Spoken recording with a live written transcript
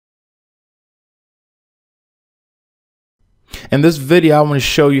In this video, I want to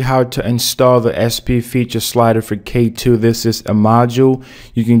show you how to install the SP feature slider for K2. This is a module.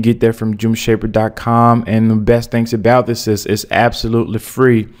 You can get that from joomshaper.com, and the best things about this is it's absolutely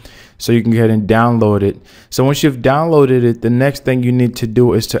free. So you can go ahead and download it. So once you've downloaded it, the next thing you need to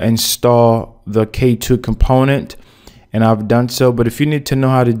do is to install the K2 component. And I've done so, but if you need to know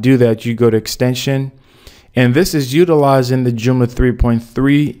how to do that, you go to extension. And this is utilizing the Joomla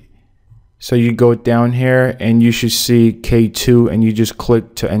 3.3. So you go down here and you should see K2 and you just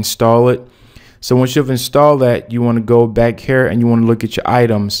click to install it. So once you've installed that, you want to go back here and you want to look at your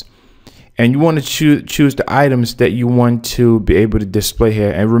items. And you want to choose the items that you want to be able to display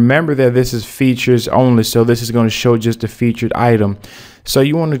here. And remember that this is features only. So this is going to show just a featured item. So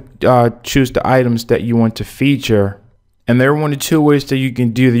you want to choose the items that you want to feature. And there are one of two ways that you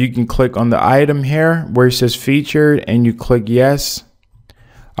can do that. You can click on the item here where it says featured and you click yes.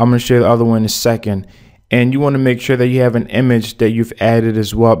 I'm going to show you the other one in a second. And you want to make sure that you have an image that you've added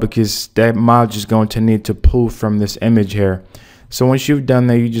as well, because that module is going to need to pull from this image here. So once you've done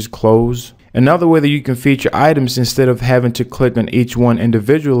that, you just close. Another way that you can feature items, instead of having to click on each one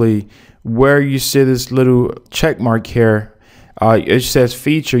individually, where you see this little check mark here, it says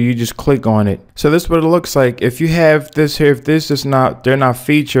feature, you just click on it. So this is what it looks like. If you have this here, if this is not, they're not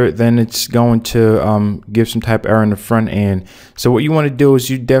featured, then it's going to give some type of error in the front end. So what you want to do is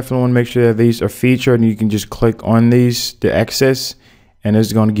you definitely want to make sure that these are featured, and you can just click on these to access, and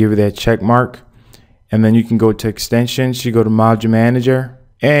it's going to give you that check mark. And then you can go to extensions, you go to module manager.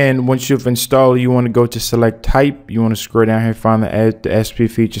 And once you've installed, you want to go to select type. You want to scroll down here, find the SP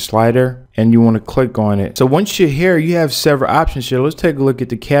feature slider, and you want to click on it. So once you're here, you have several options here. Let's take a look at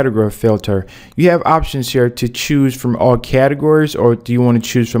the category filter. You have options here to choose from all categories, or do you want to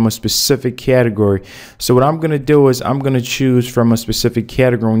choose from a specific category? So what I'm going to do is I'm going to choose from a specific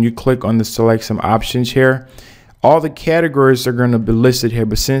category. When you click on the select some options here, all the categories are going to be listed here,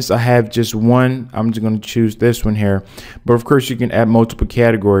 but since I have just one, I'm just going to choose this one here. But of course, you can add multiple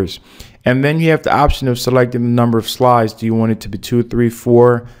categories. And then you have the option of selecting the number of slides. Do you want it to be 2, 3,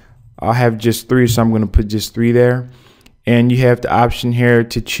 4? I have just 3, so I'm going to put just 3 there. And you have the option here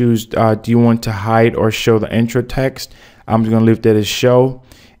to choose, do you want to hide or show the intro text? I'm just going to leave that as show.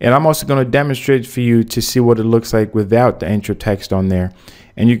 And I'm also going to demonstrate for you to see what it looks like without the intro text on there.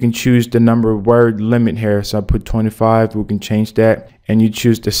 And you can choose the number of word limit here. So I put 25, we can change that. And you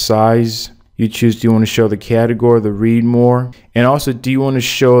choose the size. You choose, do you want to show the category, the read more? And also, do you want to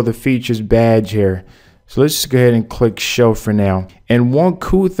show the features badge here? So let's just go ahead and click show for now. And one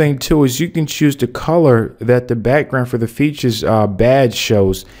cool thing too is you can choose the color that the background for the features badge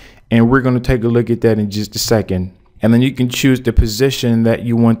shows. And we're going to take a look at that in just a second. And then you can choose the position that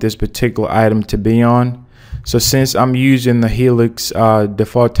you want this particular item to be on. So since I'm using the Helix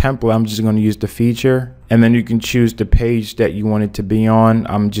default template, I'm just going to use the feature. And then you can choose the page that you want it to be on.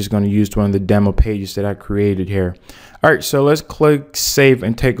 I'm just going to use one of the demo pages that I created here. All right, so let's click save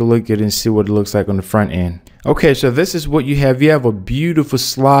and take a look at it and see what it looks like on the front end. Okay, so this is what you have. You have a beautiful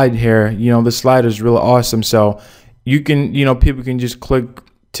slide here. You know, the slide is really awesome. So you can, you know, people can just click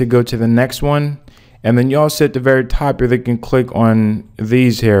to go to the next one. And then you also at the very top here, they can click on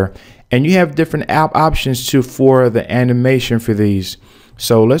these here. And you have different app options too for the animation for these.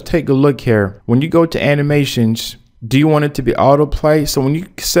 So let's take a look here. When you go to animations, do you want it to be autoplay? So when you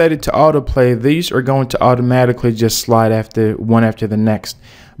set it to autoplay, these are going to automatically just slide after one after the next.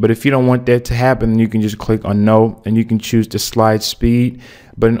 But if you don't want that to happen, you can just click on no, and you can choose the slide speed.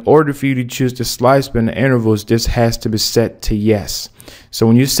 But in order for you to choose the slide speed and the intervals, this has to be set to yes. So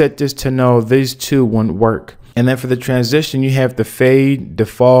when you set this to no, these two won't work. And then for the transition, you have the fade,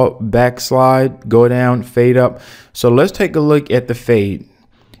 default, backslide, go down, fade up. So let's take a look at the fade.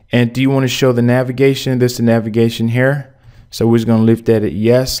 And do you want to show the navigation? This is the navigation here. So we're just going to leave that at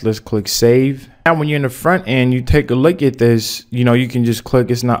yes. Let's click save. Now when you're in the front end, you take a look at this, you know, you can just click,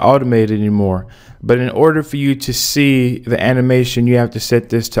 it's not automated anymore. But in order for you to see the animation, you have to set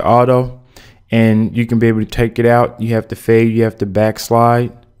this to auto. And you can be able to take it out. You have to fade, you have to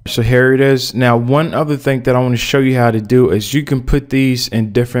backslide. So here it is. Now, one other thing that I want to show you how to do is you can put these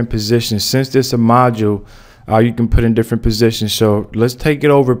in different positions. Since this is a module, you can put in different positions. So let's take it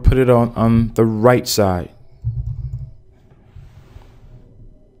over, put it on the right side.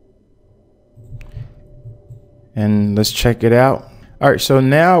 And let's check it out. All right, so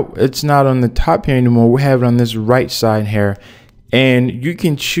now it's not on the top here anymore. We have it on this right side here. And you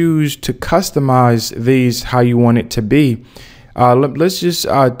can choose to customize these how you want it to be. Let's just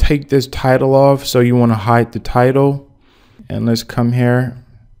take this title off. So you want to hide the title, and let's come here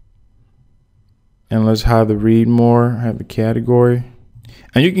and let's hide the read more, have the category,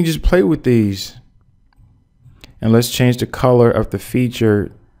 and you can just play with these. And let's change the color of the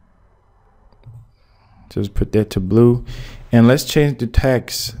feature. Just put that to blue. And let's change the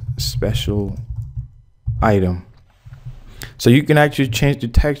text special item. So you can actually change the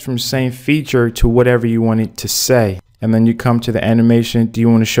text from same feature to whatever you want it to say. And then you come to the animation. Do you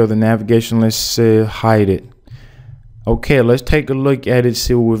want to show the navigation? Let's say hide it. Okay, let's take a look at it,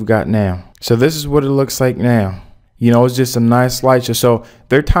 see what we've got now. So this is what it looks like now. You know, it's just a nice slideshow. So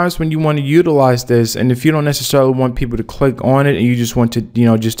there are times when you want to utilize this, and if you don't necessarily want people to click on it and you just want to, you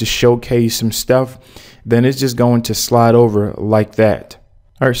know, just to showcase some stuff, then it's just going to slide over like that.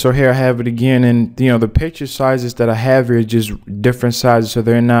 All right, so here I have it again, and you know, the picture sizes that I have here is just different sizes, so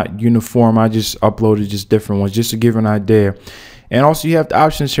they're not uniform. I just uploaded just different ones just to give you an idea. And also you have the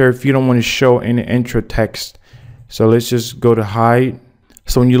options here if you don't want to show any intro text. So let's just go to hide.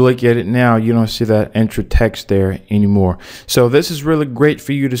 So when you look at it now, you don't see that intro text there anymore. So this is really great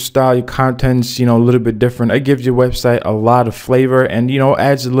for you to style your contents, you know, a little bit different. It gives your website a lot of flavor and, you know,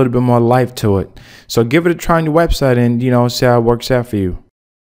 adds a little bit more life to it. So give it a try on your website and, you know, see how it works out for you.